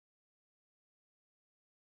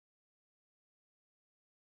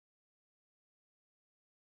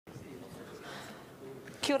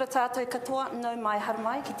Kia ora tātou katoa, nau mai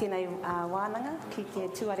haramai ki tēnei wānanga, ki te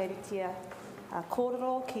tuareritia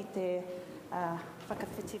kōrero, ki te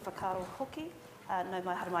whakawhiti whakaro hoki, nau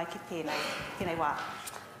mai haramai ki tēnei wā.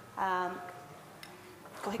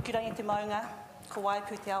 Ko hikurangi te maunga, ko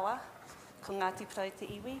waipu te awa, ko Ngāti Parau te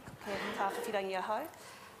iwi, ko Kathe Tawhihirangi ahau.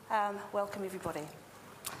 Welcome everybody.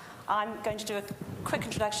 I'm going to do a quick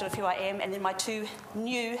introduction of who I am, and then my two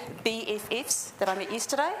new BFFs that I met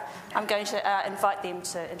yesterday, I'm going to invite them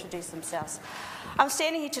to introduce themselves. I'm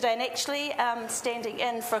standing here today and actually standing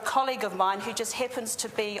in for a colleague of mine who just happens to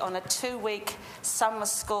be on a 2-week summer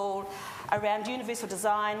school around universal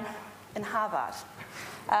design in Harvard.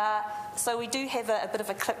 So we do have a bit of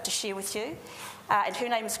a clip to share with you, and her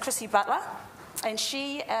name is Chrissy Butler, and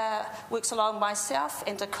she works along myself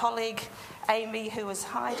and a colleague, Amy, who is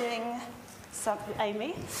hiding,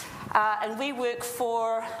 Amy, and we work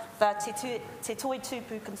for the Te Toi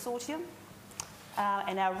Tūpu Consortium,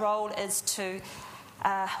 and our role is to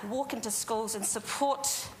walk into schools and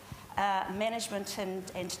support management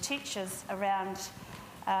and teachers around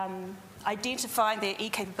identifying their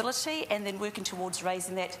e-capability and then working towards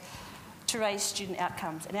raising that to raise student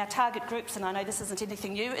outcomes. And our target groups, and I know this isn't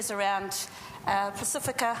anything new, is around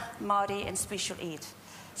Pacifica, Māori and special ed.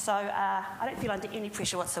 So I don't feel under any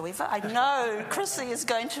pressure whatsoever. I know Chrissy is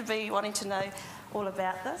going to be wanting to know all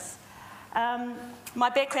about this. My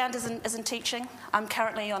background is in teaching. I'm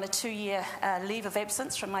currently on a 2-year leave of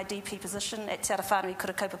absence from my DP position at Te Arawhanui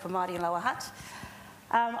Kurakopa Māori and Lower Hutt.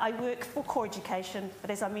 I work for core education, but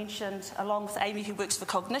as I mentioned, along with Amy, who works for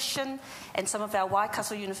cognition, and some of our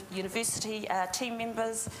Waikato University team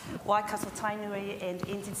members, Waikato Tainui and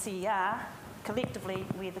NZCER, collectively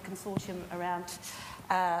we're the consortium around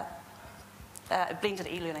blended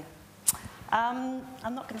e-learning. I'm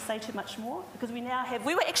not going to say too much more because we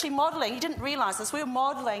were actually modelling, you didn't realise this, we were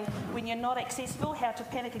modelling when you're not accessible, how to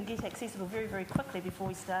panic and get accessible very, very quickly before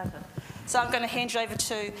we started. So I'm going to hand you over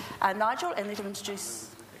to Nigel and let him introduce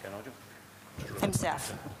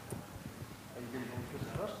himself.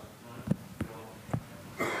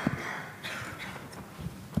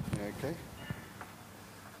 Okay.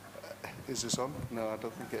 Is this on? No, I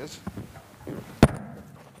don't think it is.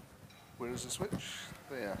 Where is the switch?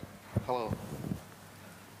 There. Hello.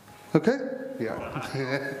 Okay? Yeah.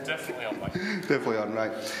 Definitely on, Mike. Definitely on,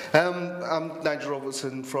 right. I'm Nigel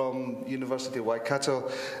Robertson from University of Waikato,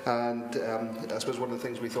 and I suppose one of the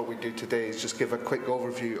things we thought we'd do today is just give a quick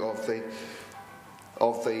overview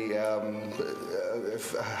of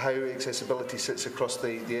how accessibility sits across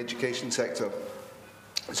the education sector.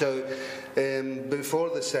 So before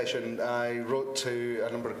this session, I wrote to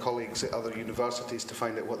a number of colleagues at other universities to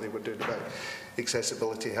find out what they were doing about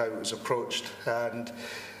accessibility, how it was approached, and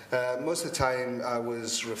most of the time I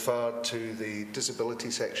was referred to the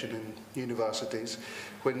disability section in universities.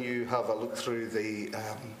 When you have a look through the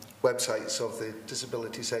websites of the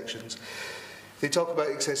disability sections, they talk about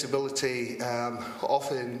accessibility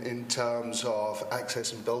often in terms of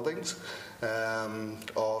accessing buildings,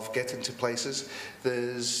 of getting to places.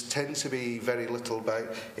 There tends to be very little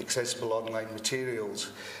about accessible online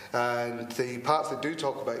materials. And the parts that do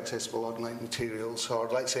talk about accessible online materials, or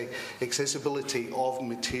let's say accessibility of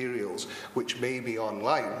materials which may be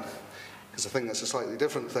online, because I think that's a slightly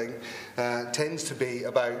different thing, tends to be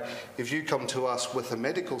about if you come to us with a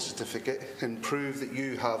medical certificate and prove that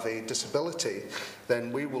you have a disability,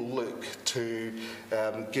 then we will look to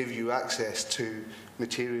give you access to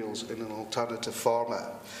materials in an alternative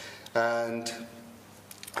format. And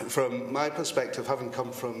from my perspective, having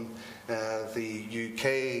come from the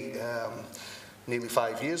UK nearly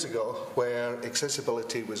 5 years ago, where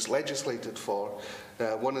accessibility was legislated for,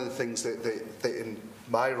 one of the things that in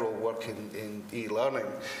my role working in e-learning,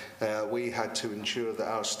 we had to ensure that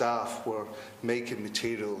our staff were making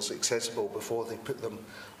materials accessible before they put them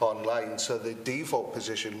online. So the default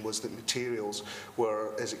position was that materials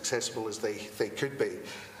were as accessible as they could be.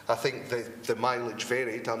 I think the mileage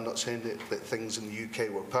varied. I'm not saying that things in the UK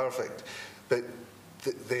were perfect, but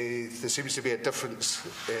there seems to be a difference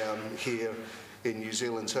here in New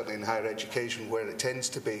Zealand, certainly in higher education, where it tends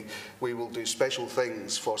to be we will do special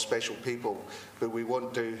things for special people, but we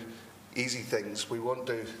won't do easy things. We won't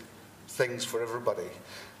do things for everybody.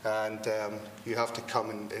 And you have to come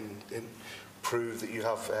and prove that you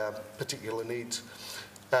have particular needs.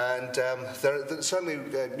 And there certainly,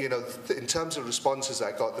 in terms of responses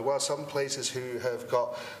I got, there were some places who have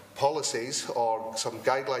got policies or some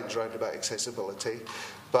guidelines around about accessibility,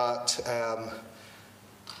 but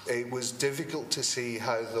it was difficult to see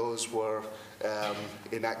how those were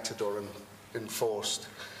enacted or enforced.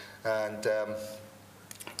 And,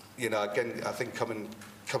 again, I think coming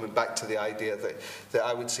coming back to the idea that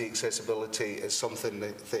I would see accessibility as something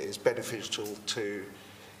that is beneficial to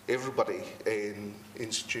everybody in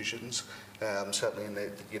institutions, certainly in the,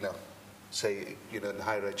 in the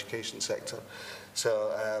higher education sector.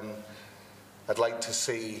 So I'd like to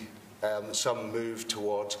see some move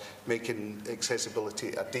towards making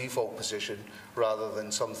accessibility a default position rather than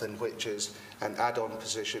something which is an add-on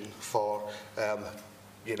position for,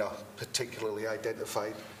 particularly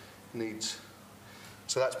identified needs.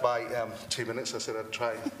 So that's my 2 minutes. I said I'd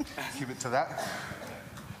try and keep it to that.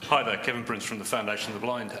 Hi there, Kevin Prince from the Foundation of the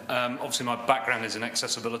Blind. Obviously my background is in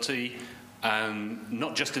accessibility,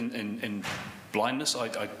 not just in blindness.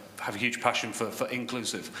 I have a huge passion for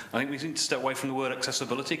inclusive. I think we need to step away from the word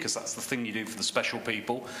accessibility because that's the thing you do for the special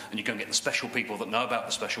people, and you go and get the special people that know about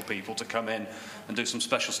the special people to come in and do some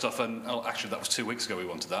special stuff. And actually that was 2 weeks ago we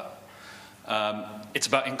wanted that. It's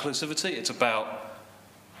about inclusivity. It's about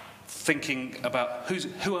thinking about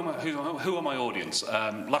who are my audience.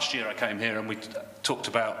 Last year I came here and we talked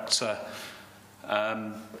about.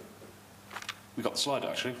 We got the slide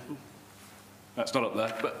actually. That's not up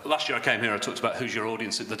there. But last year I came here, I talked about who's your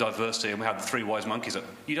audience, the diversity, and we had the 3 wise monkeys.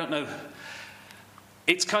 You don't know.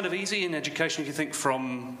 It's kind of easy in education if you think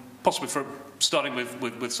possibly from starting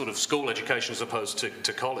with sort of school education as opposed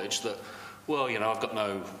to college, that, well, I've got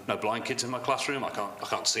no blind kids in my classroom. I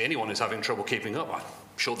can't see anyone who's having trouble keeping up. I'm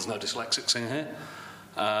sure there's no dyslexics in here.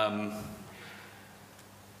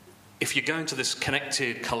 If you're going to this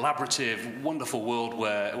connected, collaborative, wonderful world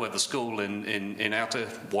where the school in outer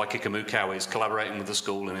Waikakamukau is collaborating with the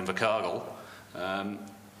school in Invercargill,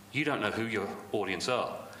 you don't know who your audience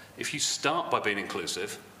are. If you start by being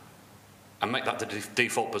inclusive and make that the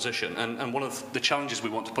default position, and one of the challenges we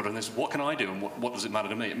want to put on is, what can I do and what does it matter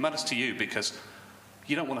to me? It matters to you because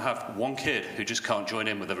you don't want to have one kid who just can't join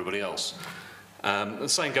in with everybody else. The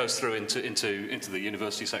same goes through into the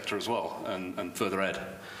university sector as well, and further ed.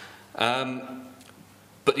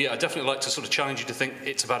 But yeah, I'd definitely like to sort of challenge you to think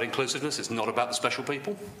it's about inclusiveness, it's not about the special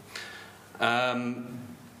people. Nat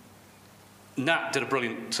did a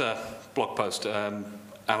brilliant blog post,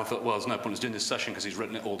 and I thought, well, there's no point in doing this session because he's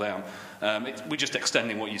written it all down. We're just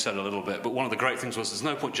extending what you said a little bit, but one of the great things was there's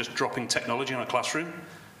no point just dropping technology in a classroom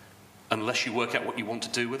unless you work out what you want to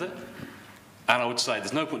do with it. And I would say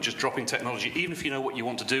there's no point just dropping technology, even if you know what you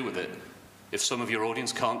want to do with it, if some of your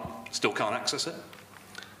audience still can't access it.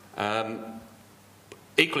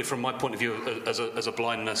 Equally, from my point of view as a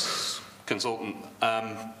blindness consultant,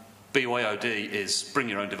 BYOD is bring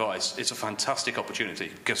your own device. It's a fantastic opportunity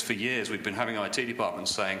because for years we've been having IT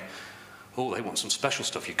departments saying, oh, they want some special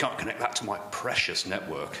stuff. You can't connect that to my precious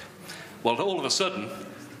network. Well, all of a sudden,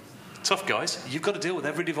 tough guys, you've got to deal with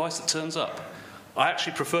every device that turns up. I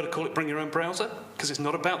actually prefer to call it bring your own browser because it's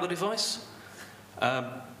not about the device.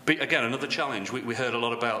 Again, another challenge. We heard a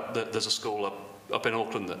lot about that there's a school up in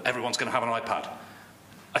Auckland that everyone's going to have an iPad.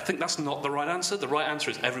 I think that's not the right answer. The right answer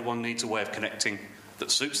is everyone needs a way of connecting that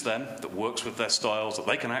suits them, that works with their styles, that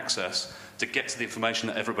they can access to get to the information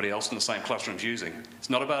that everybody else in the same classroom is using. It's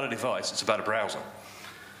not about a device, it's about a browser.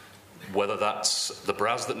 Whether that's the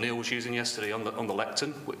browser that Neil was using yesterday on the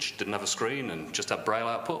lectern, which didn't have a screen and just had braille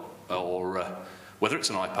output, or whether it's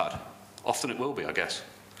an iPad. Often it will be, I guess.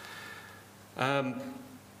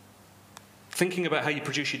 Thinking about how you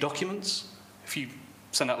produce your documents. If you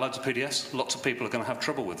send out loads of PDFs, lots of people are going to have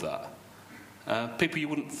trouble with that. People you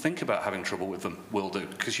wouldn't think about having trouble with them will do,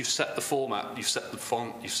 because you've set the format, you've set the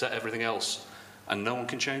font, you've set everything else, and no one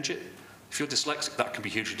can change it. If you're dyslexic, that can be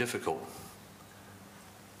hugely difficult.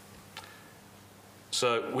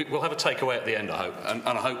 So we'll have a takeaway at the end, I hope, and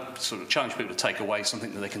I hope to sort of challenge people to take away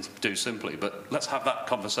something that they can do simply. But let's have that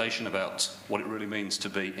conversation about what it really means to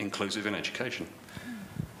be inclusive in education.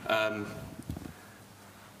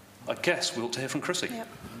 I guess we ought to hear from Chrissy. Yep.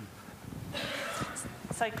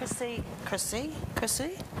 So Chrissy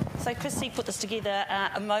put this together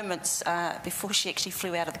a moment before she actually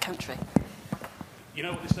flew out of the country. You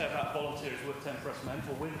know what they say about volunteers worth 10 press men?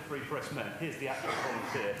 Well, we're the 3 press men. Here's the actual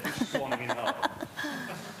volunteer who's swanning in half.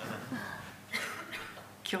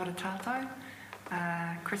 Kia ora tātou.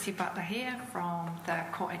 Chrissy Butler here from the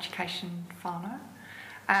Core Education whānau.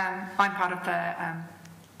 I'm part of the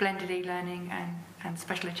blended e-learning and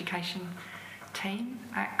special education team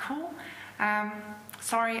at Core.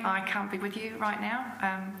 Sorry I can't be with you right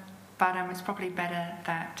now, but it's probably better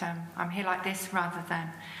that I'm here like this rather than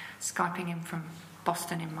Skyping in from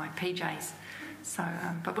Boston in my PJs. So,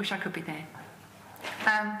 but wish I could be there.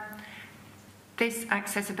 This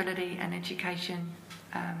accessibility and education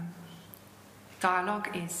dialogue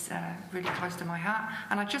is really close to my heart,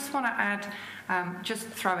 and I just want to add, just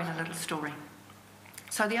throw in a little story.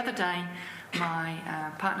 So the other day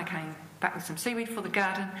my partner came back with some seaweed for the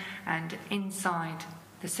garden, and inside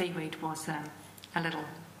the seaweed was a little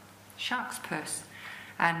shark's purse.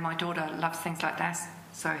 And my daughter loves things like that,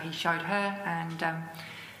 so he showed her, and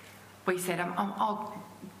we said, I'll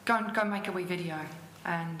go make a wee video.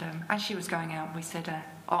 And as she was going out, I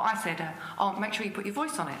said, oh, make sure you put your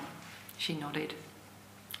voice on it. She nodded,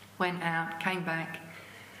 went out, came back,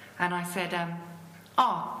 and I said,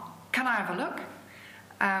 oh, can I have a look?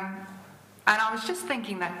 And I was just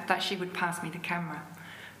thinking that she would pass me the camera.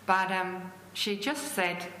 But she just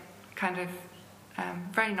said, kind of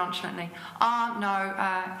very nonchalantly, oh, no,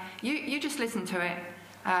 you just listen to it,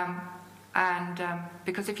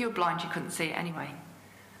 because if you were blind, you couldn't see it anyway.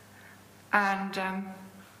 And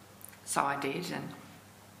so I did. And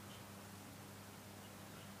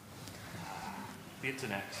the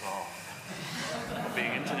internet. Oh,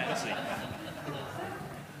 being internety.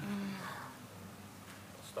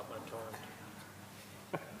 Stop my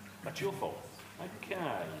time. That's your fault. Okay.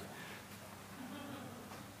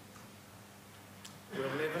 We'll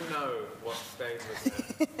never know what stayed with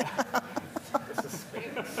her. The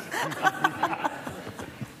suspense.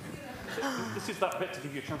 This is that bit to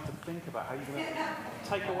give you a chance to think about how you're going to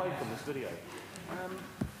take away from this video.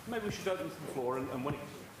 Maybe we should open it to the floor, and when it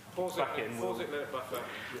Pause back it, in, pause it, let it buffer.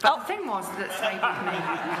 but the thing was that stayed with me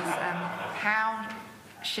was how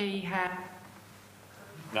she had.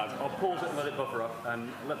 No, I'll pause it and let it buffer up,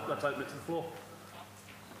 and let's open it to the floor.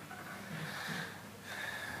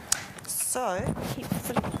 So, keep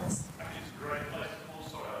filling this. Actually, it's a great place to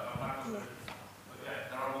pause. Sorry,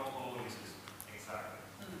 there are multiple audiences. Exactly.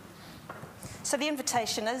 So the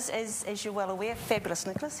invitation is, as you're well aware, fabulous,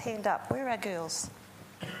 Nicholas. Hand up. Where are our girls?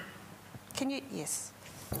 Can you? Yes.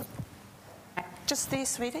 Just there,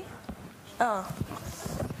 sweetie? Oh,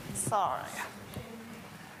 sorry.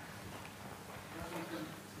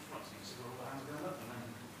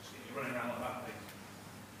 You're running around like that, please.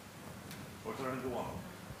 Or is there only one?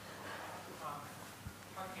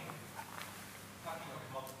 Talking of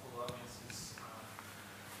multiple audiences,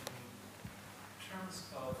 in terms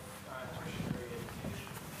of tertiary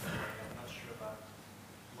education, I'm not sure about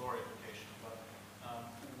lower education, but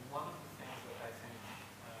one of the things that I think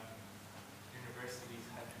universities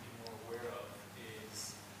have to be more aware of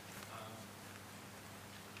is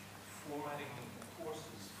formatting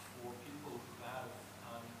courses for people who have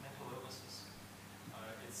mental illnesses.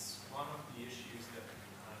 It's one of the issues that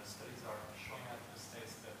studies are showing out in the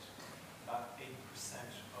States, that about 80%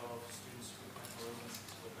 of students with mental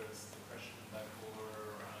illnesses, whether it's depression,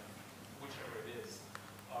 bipolar, whichever it is,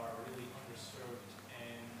 are really underserved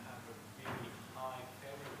and have a really high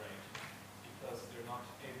failure rate because they're not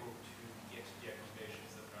able to get the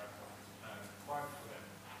accommodations that are required for them,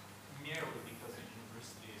 merely because the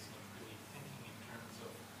university is not really thinking in terms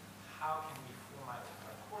of how can we format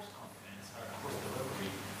our course contents, our course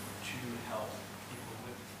delivery, to help people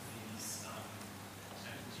with these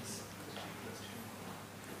entities.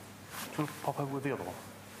 Do you want to pop over with the other one?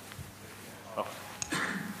 Oh.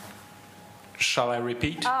 Shall I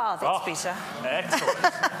repeat? Ah, that's better. Excellent.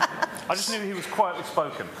 I just knew he was quietly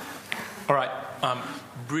spoken. All right.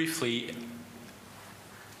 Briefly,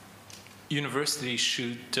 universities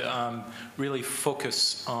should really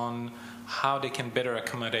focus on how they can better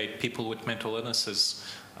accommodate people with mental illnesses.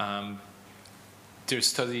 There's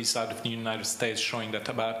studies out of the United States showing that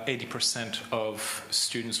about 80% of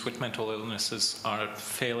students with mental illnesses are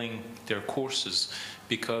failing their courses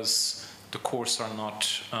because the courses are not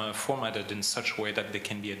formatted in such a way that they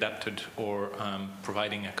can be adapted or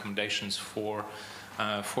providing accommodations for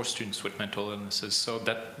students with mental illnesses. So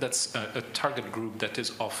that's a target group that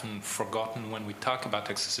is often forgotten when we talk about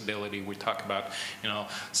accessibility. We talk about,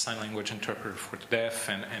 sign language interpreter for the deaf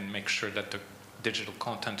and make sure that the digital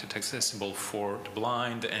content is accessible for the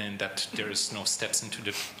blind and that there is no steps into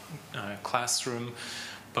the classroom.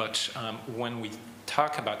 But when we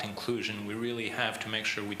talk about inclusion, we really have to make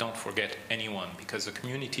sure we don't forget anyone, because a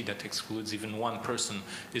community that excludes even one person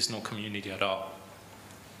is no community at all.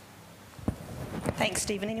 Thanks,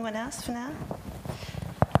 Stephen. Anyone else for now?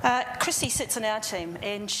 Chrissy sits on our team,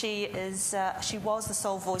 and she was the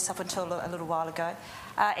sole voice up until a little while ago.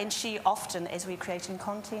 And she often, as we're creating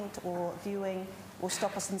content or viewing, will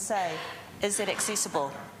stop us and say, "Is that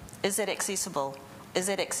accessible? Is that accessible? Is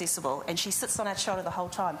that accessible?" And she sits on our shoulder the whole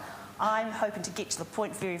time. I'm hoping to get to the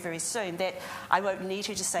point very, very soon that I won't need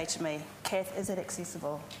her to say to me, "Kath, is it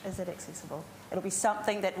accessible? Is it accessible?" It'll be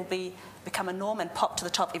something that will become a norm and pop to the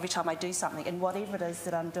top every time I do something, and whatever it is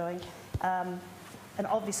that I'm doing. And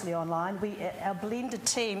obviously online, our blended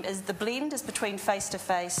team the blend is between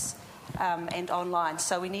face-to-face and online.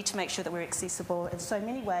 So we need to make sure that we're accessible in so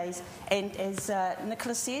many ways, and as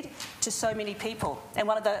Nicola said, to so many people. And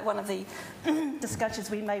one of the discussions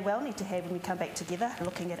we may well need to have when we come back together,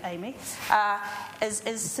 looking at Amy,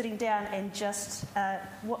 is sitting down and just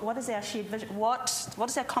what is our shared vision? What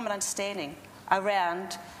is our common understanding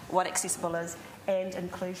around what accessible is and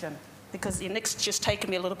inclusion? Because Nick's just taken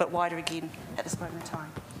me a little bit wider again at this moment in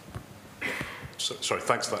time. Sorry,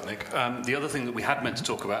 thanks for that, Nick. The other thing that we had meant to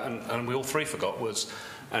talk about, and we all three forgot, was,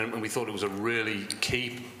 and we thought it was a really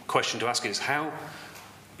key question to ask, is how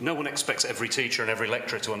no one expects every teacher and every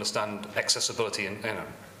lecturer to understand accessibility, and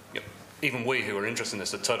even we who are interested in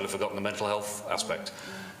this have totally forgotten the mental health aspect.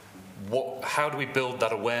 How do we build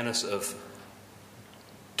that awareness of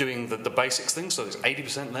doing the basics things? So there's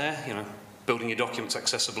 80% there, building your documents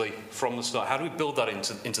accessibly from the start. How do we build that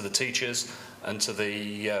into the teachers and to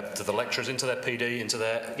the lecturers, into their PD, into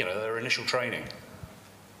their initial training?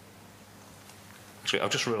 Actually, I've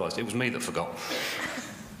just realised it was me that forgot.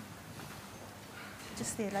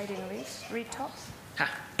 Just there, lady in the red tops.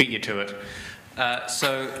 Beat you to it.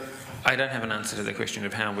 So I don't have an answer to the question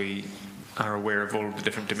of how we are aware of all of the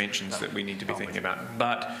different dimensions that we need to be thinking about.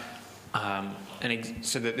 But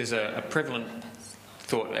so that there's a prevalent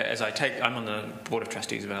thought, I'm on the board of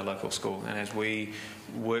trustees of our local school, and as we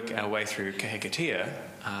work our way through Kahikatea,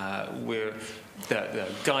 the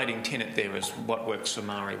guiding tenet there is what works for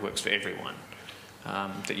Māori works for everyone.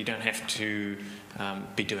 That you don't have to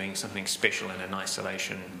be doing something special and in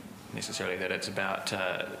isolation necessarily, that it's about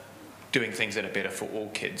doing things that are better for all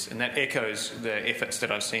kids. And that echoes the efforts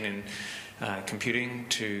that I've seen in computing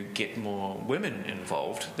to get more women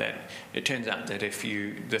involved, that it turns out that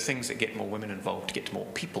the things that get more women involved get more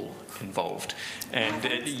people involved, and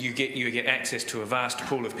you get access to a vast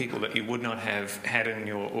pool of people that you would not have had in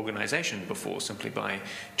your organisation before, simply by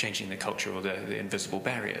changing the culture or the invisible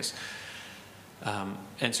barriers.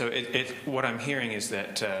 And so what I'm hearing is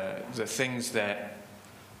that the things that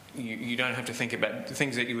you don't have to think about, the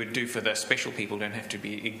things that you would do for the special people don't have to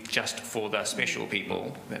be just for the special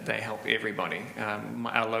people, that they help everybody.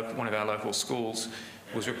 One of our local schools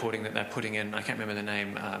was reporting that they're putting in, I can't remember the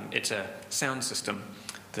name, it's a sound system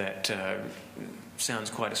that sounds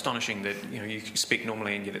quite astonishing, that you speak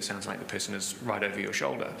normally and yet it sounds like the person is right over your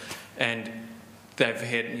shoulder. And they've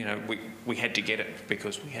had, we had to get it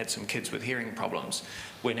because we had some kids with hearing problems.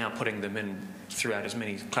 We're now putting them in throughout as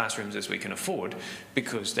many classrooms as we can afford,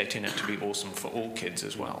 because they turn out to be awesome for all kids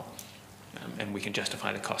as well. And we can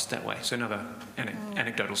justify the cost that way. So another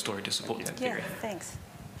anecdotal story to support that theory. Yeah, thanks.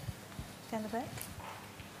 Down the back.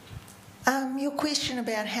 Your question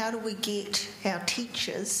about how do we get our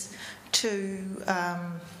teachers to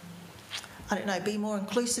be more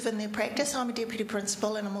inclusive in their practice. I'm a deputy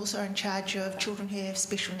principal and I'm also in charge of children who have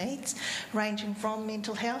special needs, ranging from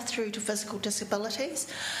mental health through to physical disabilities.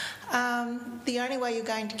 The only way you're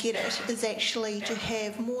going to get it is actually to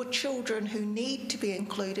have more children who need to be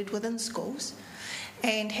included within schools,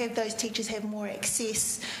 and have those teachers have more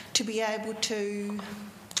access to be able to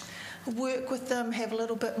work with them, have a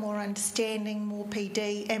little bit more understanding, more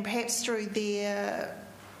PD, and perhaps through their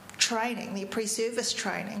training, their pre-service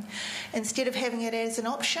training, instead of having it as an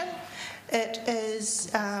option, it is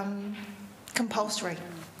compulsory,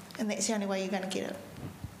 and that's the only way you're going to get it.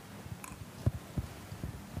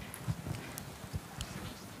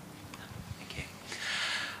 Thank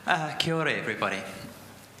you. Kia ora, everybody.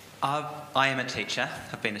 I am a teacher.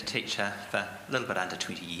 I've been a teacher for a little bit under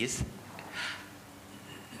 20 years,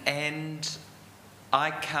 and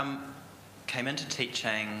I came into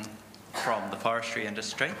teaching from the forestry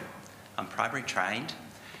industry. I'm primary trained,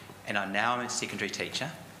 and I'm a secondary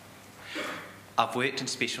teacher. I've worked in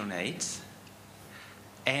special needs,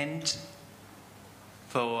 and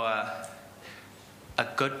for a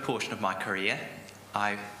good portion of my career,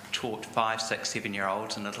 I taught 5, 6,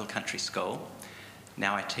 7-year-olds in a little country school.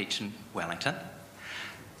 Now I teach in Wellington.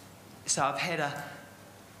 So I've had a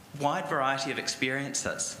wide variety of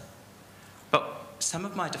experiences, but some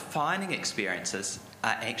of my defining experiences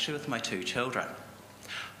are actually with my 2 children.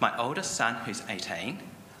 My oldest son, who's 18,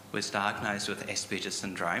 was diagnosed with Asperger's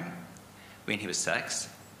syndrome when he was 6,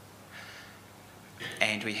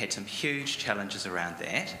 and we had some huge challenges around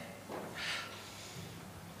that.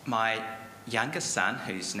 My youngest son,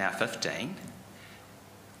 who's now 15,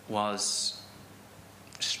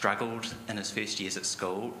 struggled in his first years at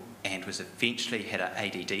school and was eventually had an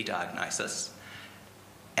ADD diagnosis,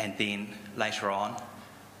 and then later on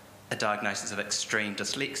a diagnosis of extremely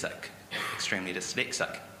dyslexic.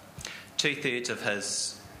 2/3 of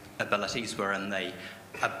his abilities were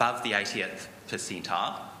above the 80th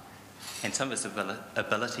percentile, and some of his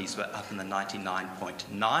abilities were up in the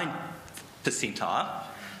 99.9 percentile.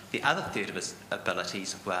 The other third of his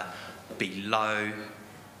abilities were below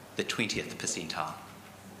the 20th percentile.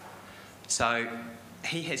 So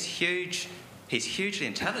he's hugely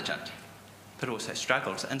intelligent, but also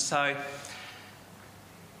struggles. And so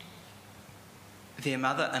their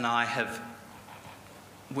mother and I have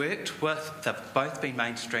worked with, they've both been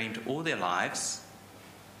mainstreamed all their lives,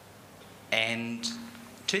 and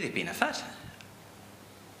to their benefit.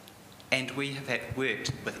 And we have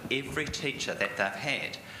worked with every teacher that they've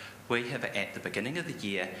had. We have, at the beginning of the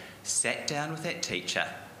year, sat down with that teacher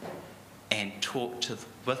and talked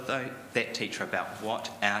with that teacher about what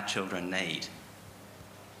our children need.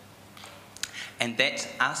 And that's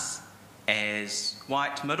us as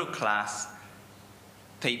white, middle-class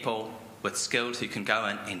people with skills who can go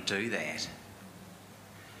in and do that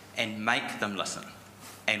and make them listen.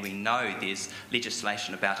 And we know there's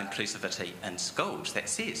legislation about inclusivity in schools that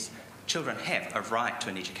says children have a right to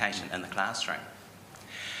an education in the classroom.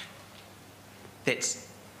 That's,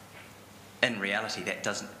 in reality, that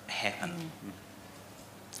doesn't happen.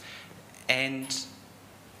 And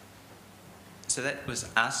so that was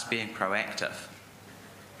us being proactive.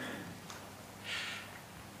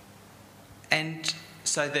 And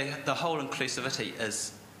so the whole inclusivity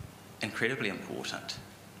is incredibly important.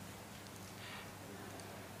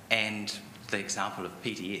 And the example of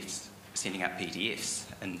PDFs, sending out PDFs.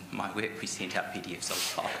 In my work, we sent out PDFs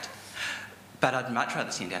a lot. But I'd much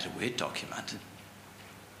rather send out a Word document.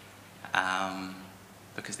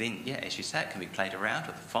 Because then, yeah, as you say, it can be played around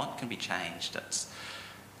with, the font can be changed, it's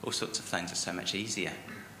all sorts of things are so much easier.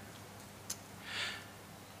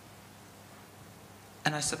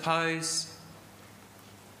 And I suppose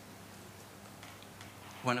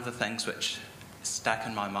one of the things which stuck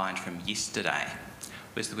in my mind from yesterday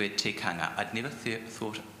was the word tikanga. I'd never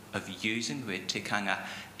thought of using the word tikanga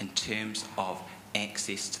in terms of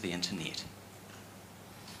access to the internet.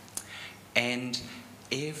 And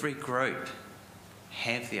every group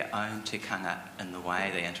have their own tikanga in the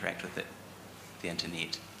way they interact with the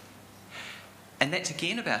internet. And that's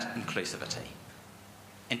again about inclusivity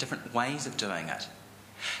and different ways of doing it.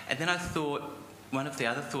 And then I thought, one of the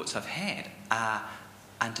other thoughts I've had are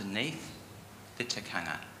underneath the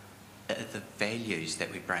tikanga are the values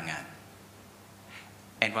that we bring in.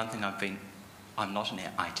 And one thing I'm not an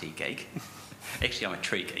IT geek. Actually, I'm a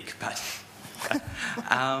tree geek, but...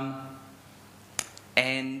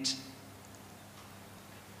 and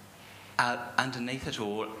underneath it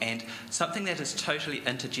all, and something that is totally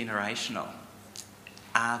intergenerational,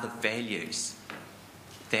 are the values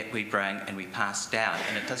that we bring and we pass down.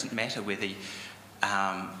 And it doesn't matter whether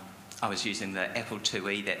I was using the Apple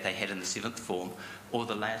IIe that they had in the 7th form or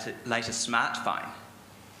the latest smartphone.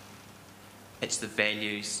 It's the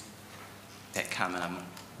values that come in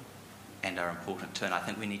and are important too. And I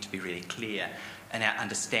think we need to be really clear in our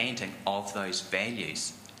understanding of those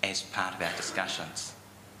values as part of our discussions.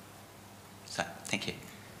 So, thank you.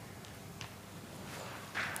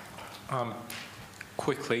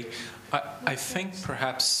 Quickly, I think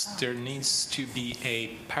perhaps there needs to be a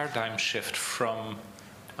paradigm shift from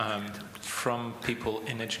people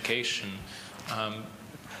in education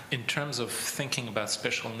in terms of thinking about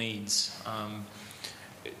special needs.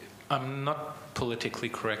 I'm not politically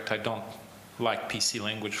correct. I don't like PC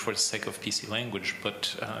language for the sake of PC language,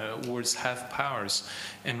 but words have powers.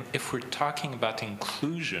 And if we're talking about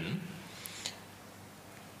inclusion,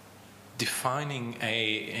 defining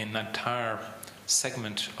an entire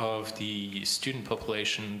segment of the student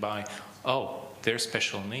population by, oh, their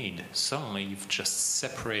special need, suddenly you've just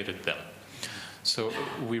separated them. So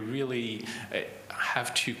we really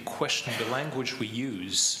have to question the language we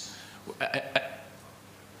use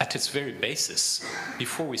at its very basis.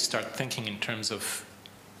 Before we start thinking in terms of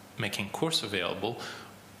making course available,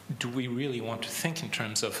 do we really want to think in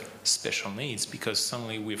terms of special needs? Because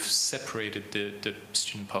suddenly we've separated the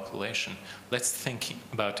student population. Let's think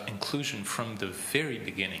about inclusion from the very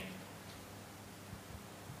beginning.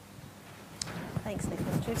 Thanks,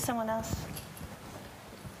 Nicholas. Do you have someone else?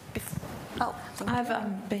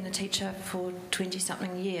 I've been a teacher for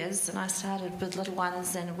 20-something years, and I started with little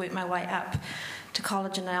ones and worked my way up to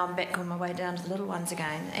college, and now I'm back on my way down to the little ones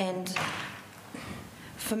again. And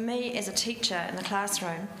for me as a teacher in the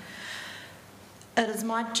classroom, it is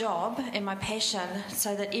my job and my passion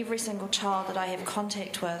so that every single child that I have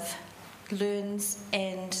contact with learns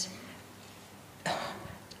and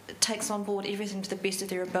takes on board everything to the best of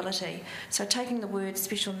their ability. So taking the word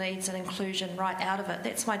special needs and inclusion right out of it,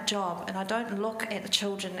 that's my job. And I don't look at the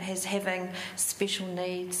children as having special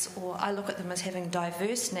needs, or I look at them as having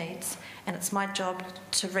diverse needs, and it's my job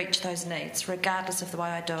to reach those needs regardless of the way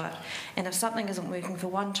I do it. And if something isn't working for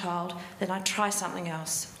one child, then I try something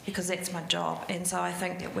else, because that's my job. And so I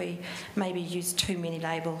think that we maybe use too many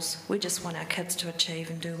labels. We just want our kids to achieve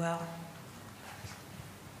and do well.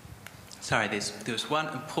 Sorry, there was one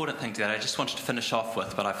important thing that I just wanted to finish off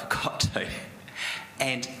with, but I forgot to.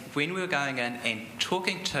 And when we were going in and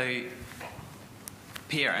talking to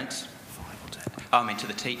parents, to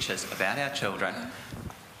the teachers about our children,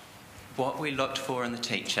 what we looked for in the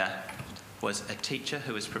teacher was a teacher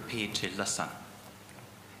who was prepared to listen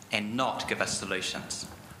and not give us solutions,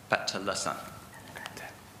 but to listen.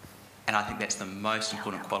 And I think that's the most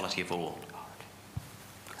important quality of all.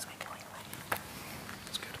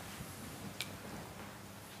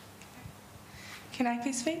 Can I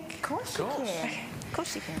please speak? Of course you can. Of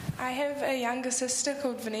course you can. I have a younger sister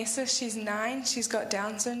called Vanessa. She's 9. She's got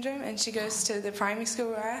Down syndrome, and she goes to the primary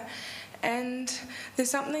school where I am. And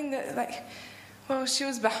there's something that, she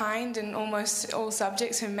was behind in almost all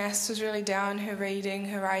subjects. Her maths was really down, her reading,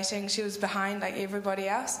 her writing. She was behind like everybody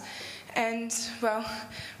else. And,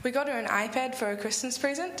 we got her an iPad for a Christmas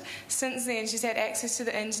present. Since then, she's had access to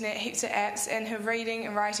the internet, heaps of apps, and her reading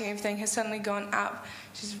and writing, everything has suddenly gone up.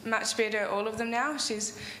 She's much better at all of them now.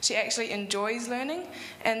 She actually enjoys learning,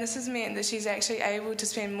 and this has meant that she's actually able to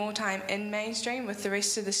spend more time in mainstream with the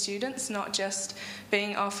rest of the students, not just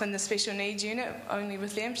being off in the special needs unit only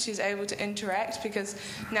with them. She's able to interact because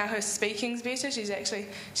now her speaking's better.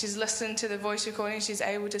 She's listened to the voice recording, she's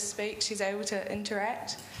able to speak, she's able to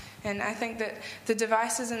interact. And I think that the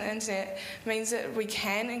devices and the internet means that we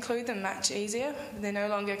can include them much easier. They're no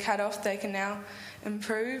longer cut off. They can now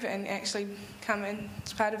improve and actually come in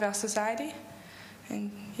as part of our society.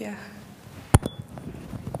 And, yeah.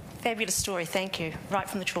 Fabulous story, thank you. Right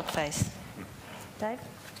from the chalk face. Dave?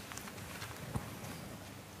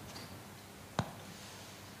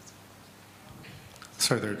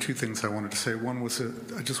 Sorry, there are two things I wanted to say. One was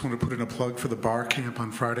I just want to put in a plug for the bar camp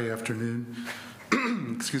on Friday afternoon.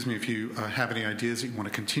 Excuse me, if you have any ideas that you want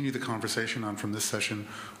to continue the conversation on from this session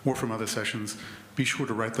or from other sessions, be sure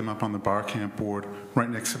to write them up on the bar camp board right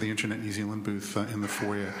next to the Internet New Zealand booth in the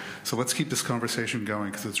foyer. So let's keep this conversation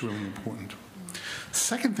going because it's really important.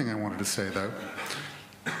 Second thing I wanted to say, though,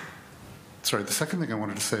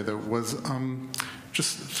 was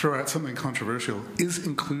just throw out something controversial. Is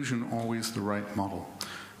inclusion always the right model?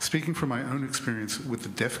 Speaking from my own experience with the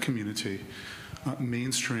deaf community,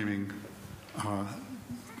 mainstreaming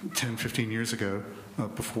 10, 15 years ago,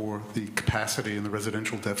 before the capacity in the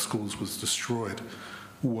residential deaf schools was destroyed,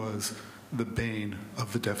 was the bane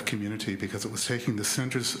of the deaf community because it was taking the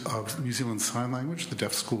centres of New Zealand Sign Language, the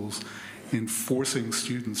deaf schools, and forcing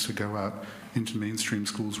students to go out into mainstream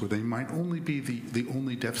schools where they might only be the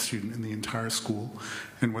only deaf student in the entire school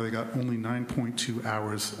and where they got only 9.2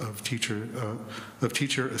 hours of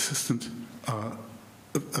teacher assistant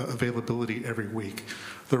availability every week.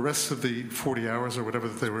 The rest of the 40 hours or whatever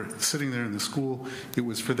that they were sitting there in the school, it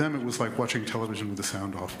was like watching television with the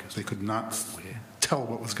sound off because they could not tell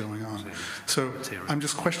what was going on. So I'm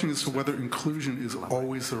just questioning as to whether inclusion is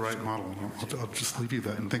always the right model. I'll just leave you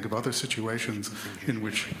that and think of other situations in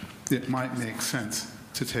which it might make sense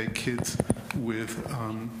to take kids with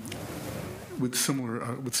similar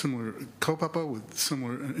kaupapa, with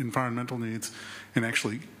similar environmental needs, and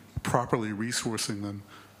actually properly resourcing them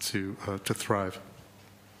to thrive.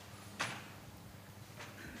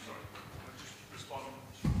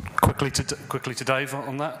 Quickly to Dave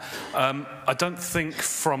on that. I don't think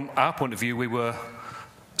from our point of view we were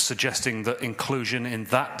suggesting that inclusion in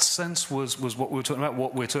that sense was what we were talking about.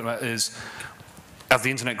 What we're talking about is as the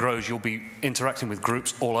internet grows, you'll be interacting with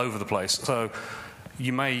groups all over the place. So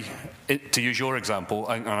you may, to use your example,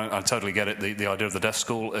 I totally get it, the idea of the deaf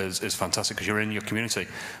school is fantastic because you're in your community.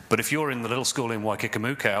 But if you're in the little school in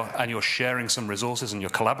Waikikamukau and you're sharing some resources and you're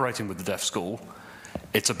collaborating with the deaf school,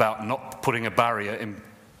 it's about not putting a barrier in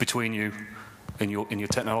between you in your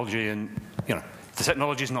technology, and the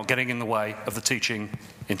technology is not getting in the way of the teaching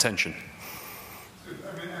intention.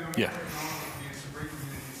 Yeah.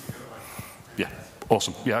 Yeah.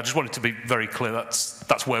 Awesome. Yeah, I just wanted to be very clear.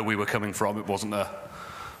 That's where we were coming from. It wasn't a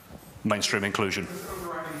mainstream inclusion. This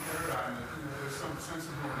overriding paradigm that there's some sense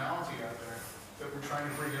of normality out there that we're trying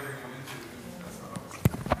to bring everyone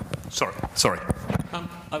into. Sorry.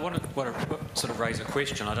 I want to sort of raise a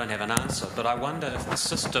question. I don't have an answer, but I wonder if the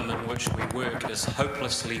system in which we work is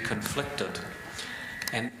hopelessly conflicted.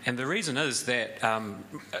 And the reason is that,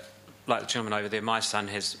 like the gentleman over there, my son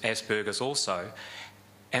has Asperger's also.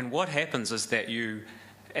 And what happens is that you,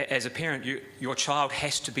 as a parent, your child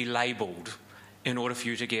has to be labelled in order for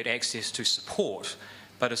you to get access to support.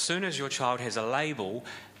 But as soon as your child has a label,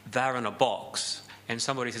 they're in a box. And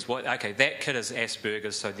somebody says, well, okay, that kid is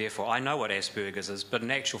Asperger's, so therefore I know what Asperger's is. But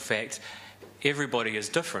in actual fact, everybody is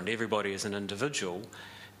different. Everybody is an individual.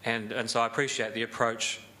 And so I appreciate the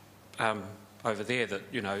approach over there that,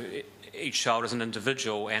 you know, each child is an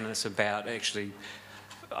individual and it's about actually,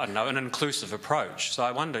 I don't know, an inclusive approach. So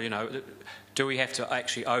I wonder, you know, do we have to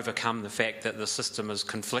actually overcome the fact that the system is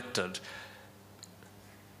conflicted?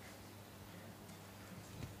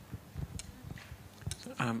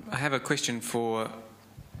 I have a question for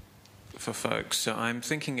folks. So I'm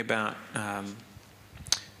thinking about,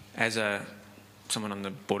 as someone on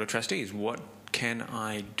the Board of Trustees, what can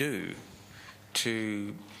I do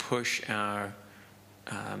to push our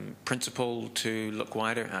principal to look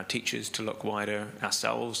wider, our teachers to look wider,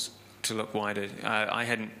 ourselves to look wider? I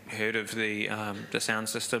hadn't heard of the sound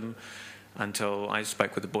system until I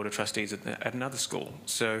spoke with the Board of Trustees at another school.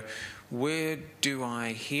 So where do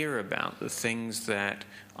I hear about the things that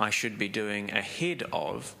I should be doing ahead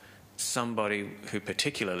of somebody who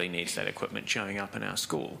particularly needs that equipment showing up in our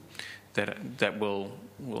school that will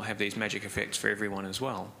have these magic effects for everyone as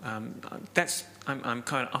well? I'm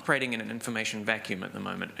kind of operating in an information vacuum at the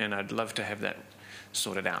moment, and I'd love to have that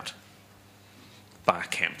sorted out. Bar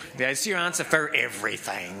camp. That's your answer for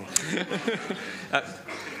everything.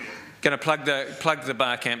 Going to plug the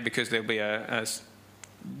bar camp because there'll be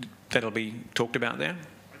that'll be talked about there.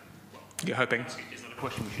 You're hoping? Is that a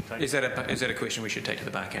question we should take? Is that a question we should take to the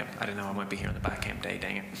bar camp? I don't know. I won't be here on the bar camp day.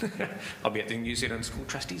 Dang it! I'll be at the New Zealand School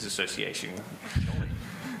Trustees Association.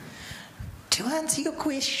 To answer your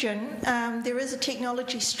question, there is a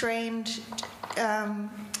technology strand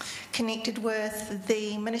connected with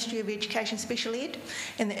the Ministry of Education Special Ed,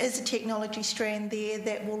 and there is a technology strand there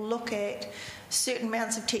that will look at certain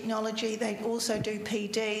amounts of technology. They also do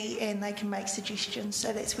PD and they can make suggestions,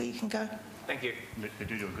 so that's where you can go. Thank you. They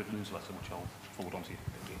do a good newsletter, which I'll forward on to you.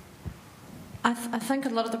 Thank you. I think a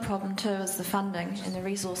lot of the problem too is the funding and the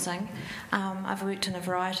resourcing. I've worked in a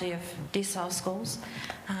variety of decile schools,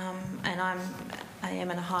 and I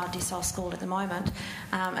am in a higher decile school at the moment.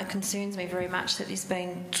 It concerns me very much that there's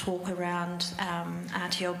been talk around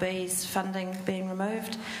RTLB's funding being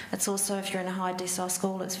removed. It's also, if you're in a high decile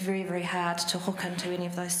school, it's very, very hard to hook into any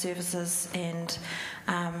of those services and,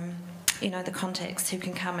 the contacts who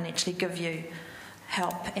can come and actually give you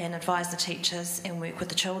help and advise the teachers and work with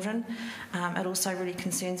the children. It also really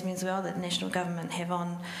concerns me as well that the national government have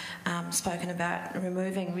spoken about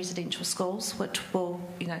removing residential schools, which will,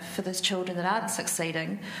 for those children that aren't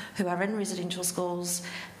succeeding, who are in residential schools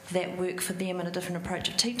that work for them in a different approach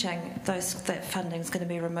of teaching, that funding is going to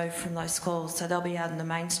be removed from those schools, so they'll be out in the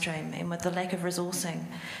mainstream. And with the lack of resourcing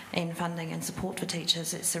and funding and support for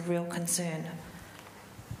teachers, it's a real concern.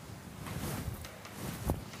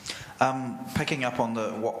 Picking up on the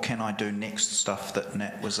what can I do next stuff that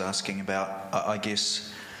Nat was asking about, I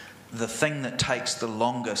guess the thing that takes the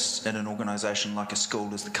longest in an organisation like a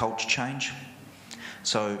school is the culture change.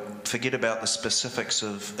 So forget about the specifics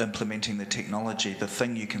of implementing the technology. The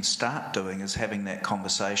thing you can start doing is having that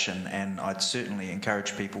conversation, and I'd certainly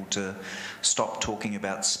encourage people to stop talking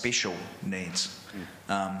about special needs.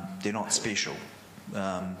 They're not special.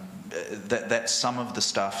 That's some of the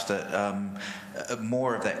stuff that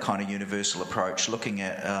more of that kind of universal approach, looking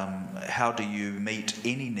at how do you meet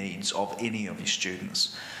any needs of any of your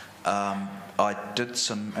students. I did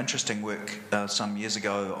some interesting work some years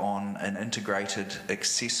ago on an integrated,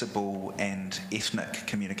 accessible and ethnic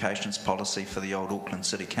communications policy for the old Auckland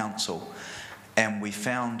City Council. And we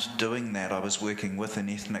found doing that, I was working with an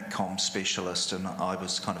ethnic comm specialist, and I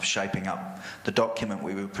was kind of shaping up the document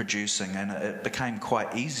we were producing, and it became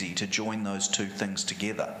quite easy to join those two things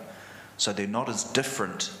together. So they're not as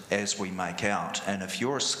different as we make out. And if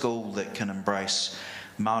you're a school that can embrace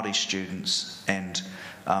Māori students and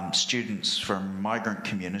students from migrant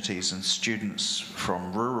communities and students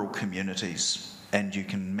from rural communities, and you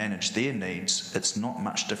can manage their needs, it's not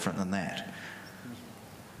much different than that.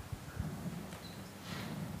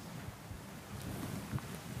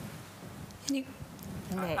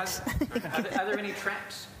 Are there any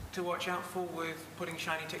traps to watch out for with putting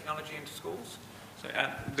shiny technology into schools? So,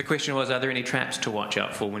 the question was, are there any traps to watch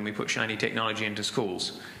out for when we put shiny technology into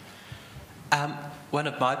schools? One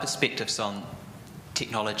of my perspectives on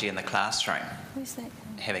technology in the classroom,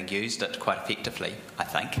 having used it quite effectively, I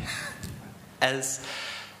think, is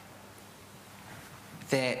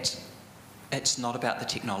that it's not about the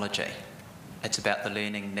technology, it's about the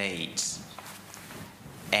learning needs.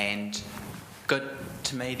 And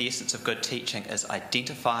to me, the essence of good teaching is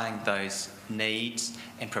identifying those needs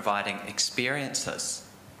and providing experiences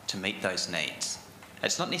to meet those needs.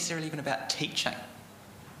 It's not necessarily even about teaching.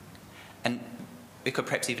 And we could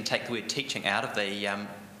perhaps even take the word teaching out of the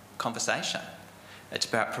conversation. It's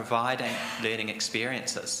about providing learning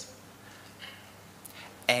experiences.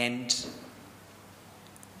 And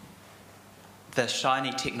the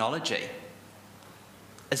shiny technology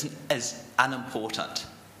is unimportant.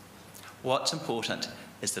 What's important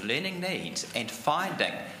is the learning needs and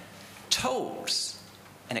finding tools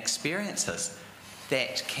and experiences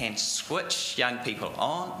that can switch young people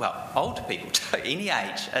on, well, older people to any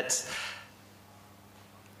age.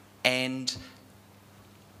 And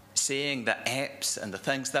seeing the apps and the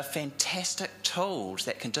things, they're fantastic tools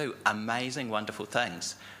that can do amazing, wonderful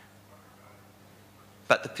things.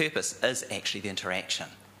 But the purpose is actually the interaction.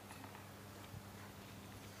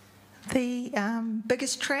 The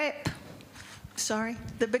biggest trap,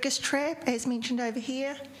 as mentioned over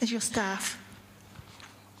here, is your staff.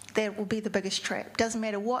 That will be the biggest trap. Doesn't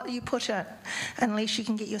matter what you put in, unless you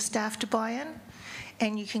can get your staff to buy in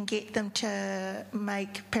and you can get them to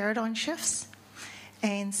make paradigm shifts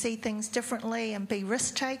and see things differently and be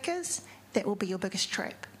risk takers, that will be your biggest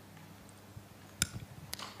trap.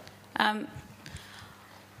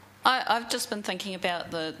 I've just been thinking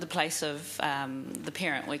about the place of the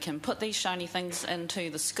parent. We can put these shiny things into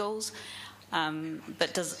the schools,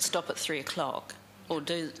 but does it stop at 3 o'clock? Or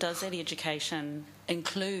does that education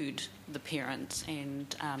include the parents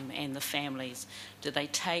and the families? Do they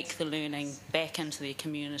take the learning back into their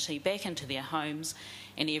community, back into their homes,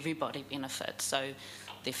 and everybody benefits? So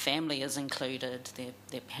their family is included,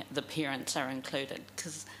 the parents are included.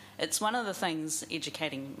 Because it's one of the things,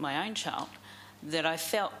 educating my own child, that I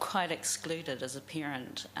felt quite excluded as a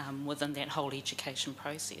parent within that whole education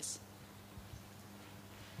process.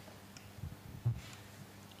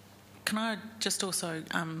 Can I just also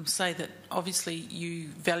say that obviously you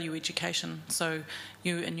value education, so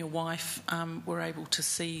you and your wife were able to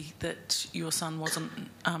see that your son wasn't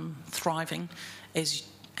thriving as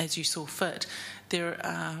you saw fit. There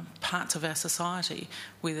are parts of our society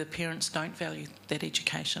where the parents don't value that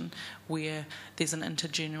education, where there's an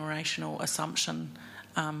intergenerational assumption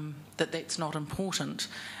that that's not important,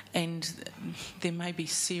 and there may be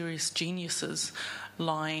serious geniuses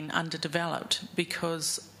lying underdeveloped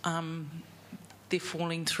because they're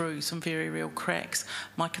falling through some very real cracks.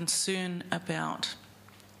 My concern about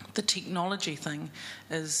the technology thing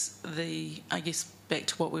is I guess back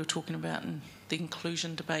to what we were talking about in the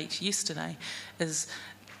inclusion debate yesterday, is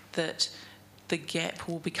that the gap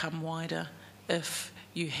will become wider if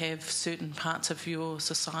you have certain parts of your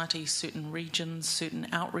society, certain regions, certain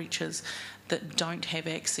outreaches that don't have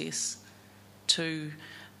access to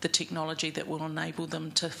the technology that will enable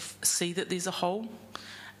them to see that there's a hole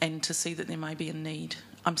and to see that there may be a need.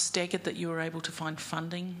 I'm staggered that you were able to find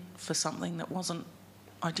funding for something that wasn't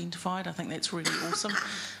identified. I think that's really awesome,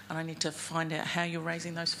 and I need to find out how you're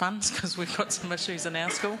raising those funds because we've got some issues in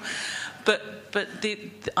our school. But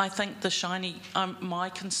I think the shiny. My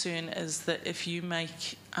concern is that if you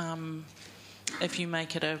make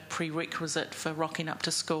it a prerequisite for rocking up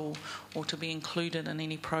to school or to be included in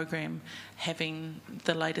any program having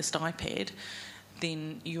the latest iPad,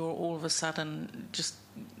 then you're all of a sudden just,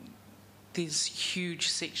 there's huge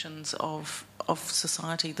sections of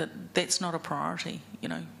society that's not a priority. You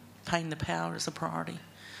know, paying the power is a priority.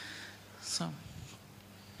 So.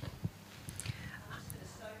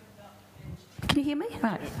 Can you hear me?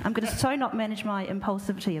 Right. I'm going to so not manage my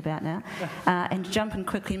impulsivity about now and jump in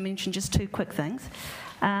quickly and mention just two quick things.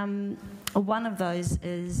 One of those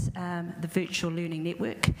is the virtual learning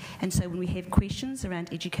network, and so when we have questions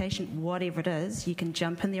around education, whatever it is, you can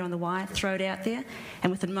jump in there on the wire, throw it out there,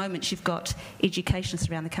 and within moments you've got educationists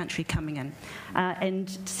around the country coming in. And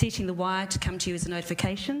setting the wire to come to you as a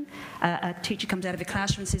notification, a teacher comes out of a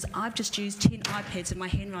classroom and says, I've just used 10 iPads in my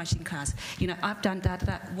handwriting class. You know, I've done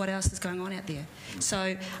da-da-da. What else is going on out there?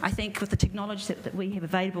 So I think with the technology that we have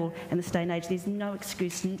available in this day and age, there's no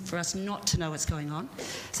excuse for us not to know what's going on.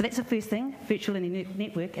 So that's the first thing. Virtual learning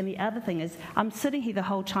network. And the other thing is, I'm sitting here the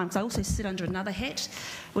whole time because I also sit under another hat,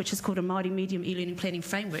 which is called a multi-medium e-learning planning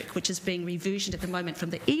framework, which is being reversioned at the moment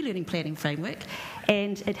from the e-learning planning framework,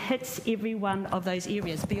 and it hits every one of those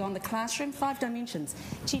areas beyond the classroom. 5 dimensions.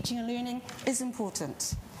 Teaching and learning is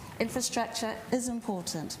important. Infrastructure is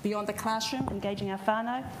important. Beyond the classroom, engaging our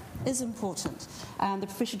whānau is important. The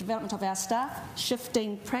professional development of our staff,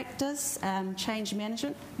 shifting practice, change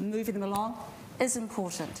management, moving them along is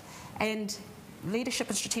important. And leadership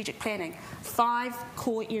and strategic planning, 5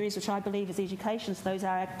 core areas which I believe is education, so those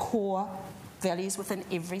are our core values within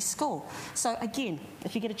every school. So again,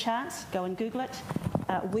 if you get a chance, go and Google it.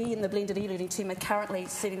 We in the blended e-learning team are currently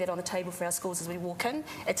setting that on the table for our schools as we walk in.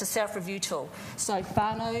 It's a self-review tool. So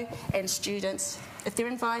whānau and students, if they're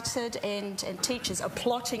invited and teachers are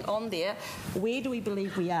plotting on there, where do we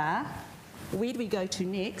believe we are? Where do we go to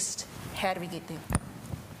next? How do we get there?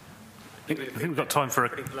 I think we've got time for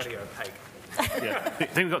Pretty bloody opaque. Yeah, I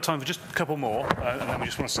think we've got time for just a couple more, and then we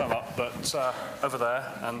just want to sum up. But over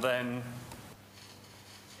there, and then.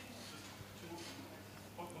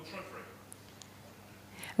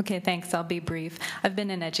 Okay, thanks. I'll be brief. I've been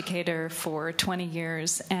an educator for 20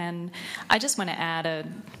 years, and I just want to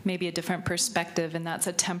add maybe a different perspective, and that's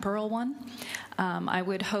a temporal one. I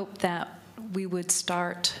would hope that we would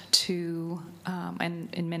start to,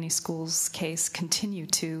 and in many schools' case, continue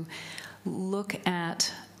to look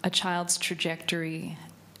at a child's trajectory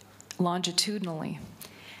longitudinally,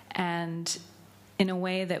 and in a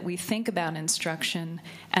way that we think about instruction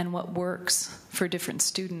and what works for different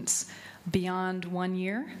students beyond 1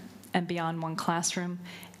 year and beyond one classroom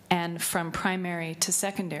and from primary to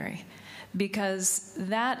secondary, because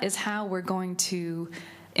that is how we're going to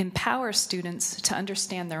empower students to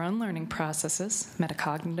understand their own learning processes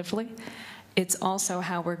metacognitively. It's also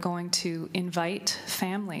how we're going to invite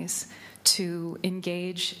families to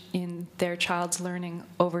engage in their child's learning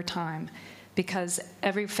over time, because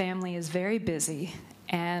every family is very busy,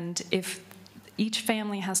 and if each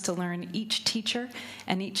family has to learn each teacher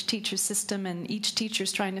and each teacher's system, and each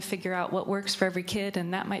teacher's trying to figure out what works for every kid,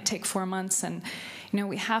 and that might take 4 months. And,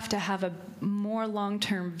 we have to have a more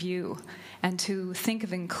long-term view and to think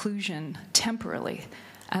of inclusion temporally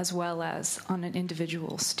as well as on an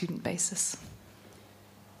individual student basis.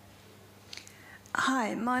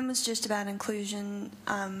 Hi, mine was just about inclusion.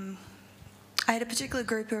 I had a particular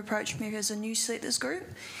group who approached me as a new sleepers group,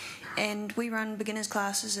 and we run beginners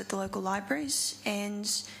classes at the local libraries, and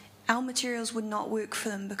our materials would not work for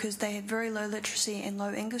them because they had very low literacy and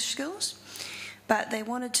low English skills, but they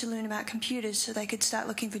wanted to learn about computers so they could start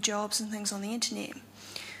looking for jobs and things on the internet.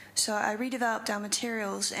 So I redeveloped our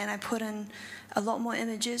materials, and I put in a lot more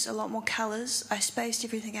images, a lot more colours. I spaced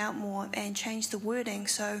everything out more and changed the wording,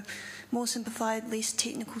 so more simplified, less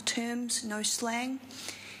technical terms, no slang.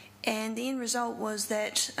 And the end result was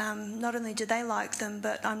that not only did they like them,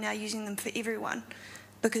 but I'm now using them for everyone,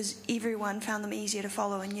 because everyone found them easier to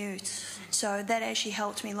follow and use. So that actually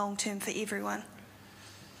helped me long term for everyone.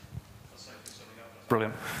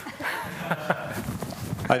 Brilliant.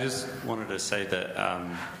 I just wanted to say that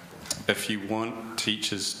if you want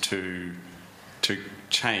teachers to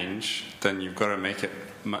change, then you've got to make it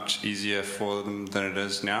much easier for them than it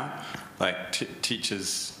is now. Like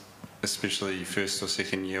teachers, especially first or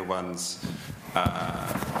second year ones,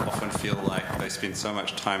 often feel like they spend so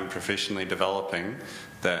much time professionally developing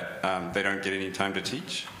that they don't get any time to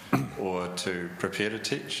teach or to prepare to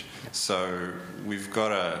teach. So we've got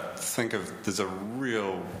to think of,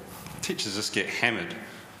 teachers just get hammered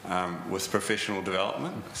with professional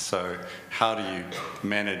development. So how do you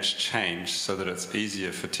manage change so that it's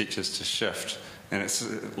easier for teachers to shift? And it's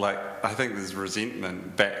like, I think there's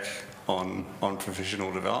resentment back on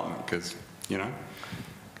professional development because,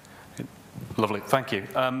 Lovely, thank you.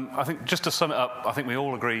 I think just to sum it up, I think we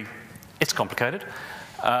all agree it's complicated.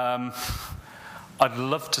 I'd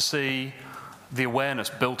love to see the awareness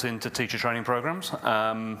built into teacher training programs.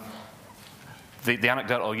 The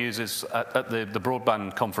anecdote I'll use is at the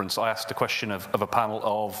broadband conference, I asked a question of a panel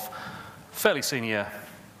of fairly senior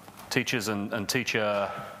teachers and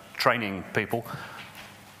teacher training people.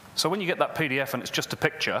 So when you get that PDF and it's just a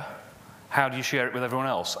picture, how do you share it with everyone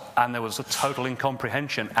else? And there was a total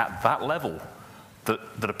incomprehension at that level that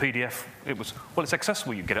a PDF, it's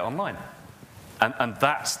accessible, you get it online. And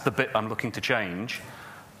that's the bit I'm looking to change.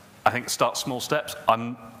 I think start small steps.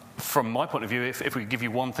 From my point of view, if we give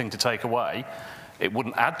you one thing to take away, it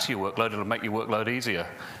wouldn't add to your workload, it'll make your workload easier.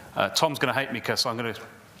 Tom's going to hate me because I'm going to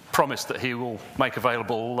promise that he will make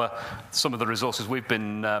available some of the resources we've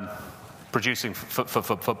been producing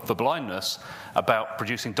for blindness about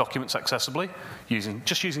producing documents accessibly,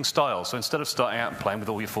 just using styles. So instead of starting out and playing with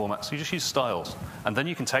all your formats, you just use styles. And then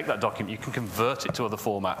you can take that document, you can convert it to other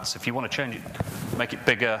formats. If you want to change it, make it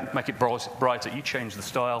bigger, make it brighter, you change the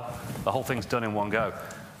style, the whole thing's done in one go.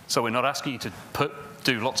 So we're not asking you to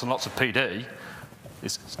do lots and lots of PD.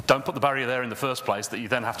 Don't put the barrier there in the first place that you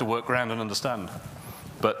then have to work around and understand.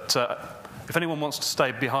 But if anyone wants to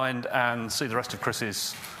stay behind and see the rest of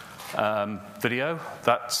Chris's video,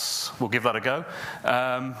 we'll give that a go.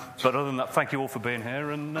 But other than that, thank you all for being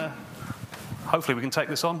here, and hopefully we can take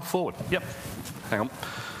this on forward. Yep. Hang on.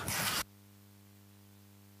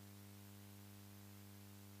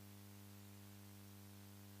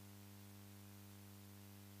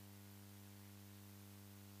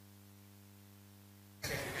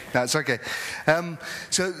 That's okay.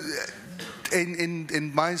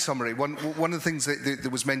 In my summary, one of the things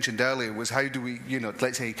that was mentioned earlier was how do we,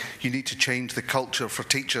 let's say you need to change the culture for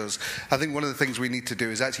teachers. I think one of the things we need to do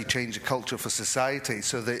is actually change the culture for society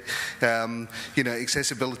so that,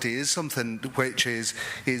 accessibility is something which is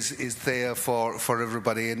there for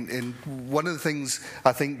everybody. And one of the things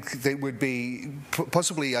I think that would be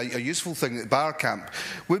possibly a useful thing at Bar Camp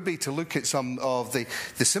would be to look at some of the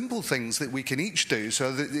simple things that we can each do.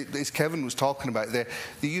 So that, as Kevin was talking about, the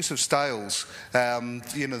use of styles.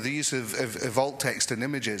 The use of alt text and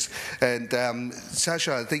images. And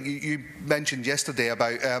Sasha, I think you mentioned yesterday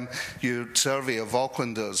about your survey of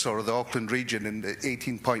Aucklanders or the Auckland region, and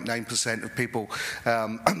 18.9% of people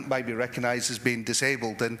might be recognised as being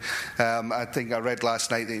disabled. And I think I read last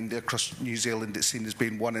night that across New Zealand it's seen as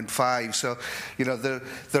being 1 in 5. So,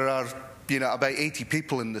 there are about 80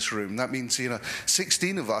 people in this room. That means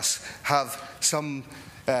 16 of us have some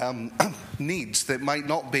needs that might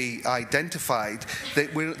not be identified,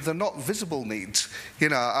 they're not visible needs.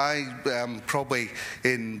 I probably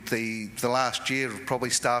in the last year have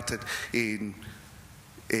probably started in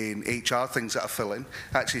HR things that I fill in,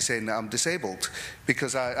 actually saying that I'm disabled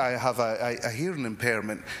because I have a hearing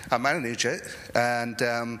impairment. I manage it, and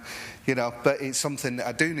but it's something that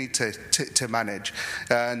I do need to manage.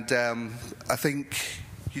 And I think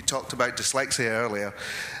you talked about dyslexia earlier,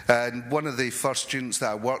 and one of the first students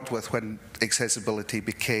that I worked with when accessibility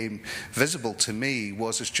became visible to me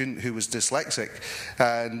was a student who was dyslexic,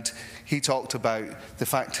 and he talked about the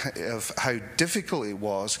fact of how difficult it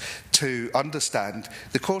was to understand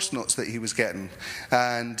the course notes that he was getting.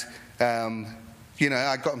 And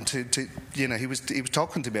I got him to he was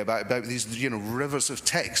talking to me about these, rivers of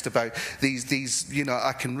text, about these,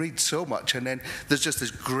 I can read so much, and then there's just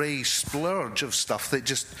this grey splurge of stuff that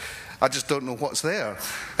I just don't know what's there.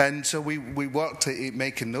 And so we worked at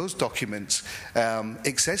making those documents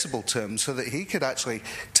accessible to him so that he could actually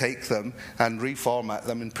take them and reformat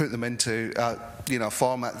them and put them into a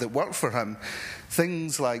format that worked for him.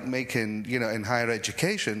 Things like making, in higher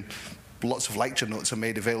education, lots of lecture notes are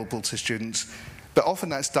made available to students. But often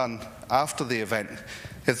that's done after the event.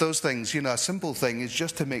 If those things, a simple thing is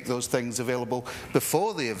just to make those things available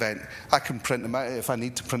before the event. I can print them out if I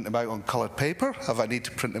need to print them out on coloured paper, if I need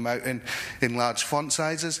to print them out in large font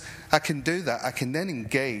sizes. I can do that. I can then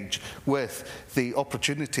engage with the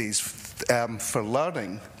opportunities for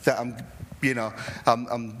learning that I'm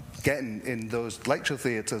getting in those lecture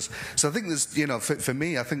theatres. So I think there's, for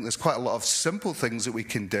me, I think there's quite a lot of simple things that we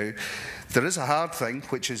can do. There is a hard thing,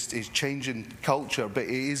 which is changing culture, but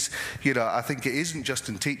it is, I think it isn't just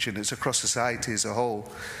in teaching, it's across society as a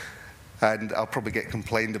whole. And I'll probably get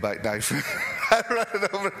complained about now for running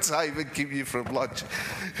over time and keep you from lunch.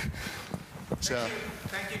 So.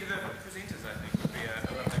 Thank you to the presenters, I think, would be a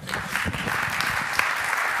lovely thing.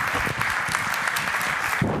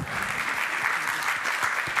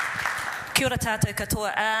 Kia ora tātou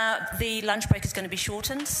katoa. The lunch break is going to be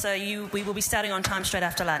shortened, so we will be starting on time straight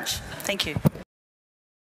after lunch. Thank you.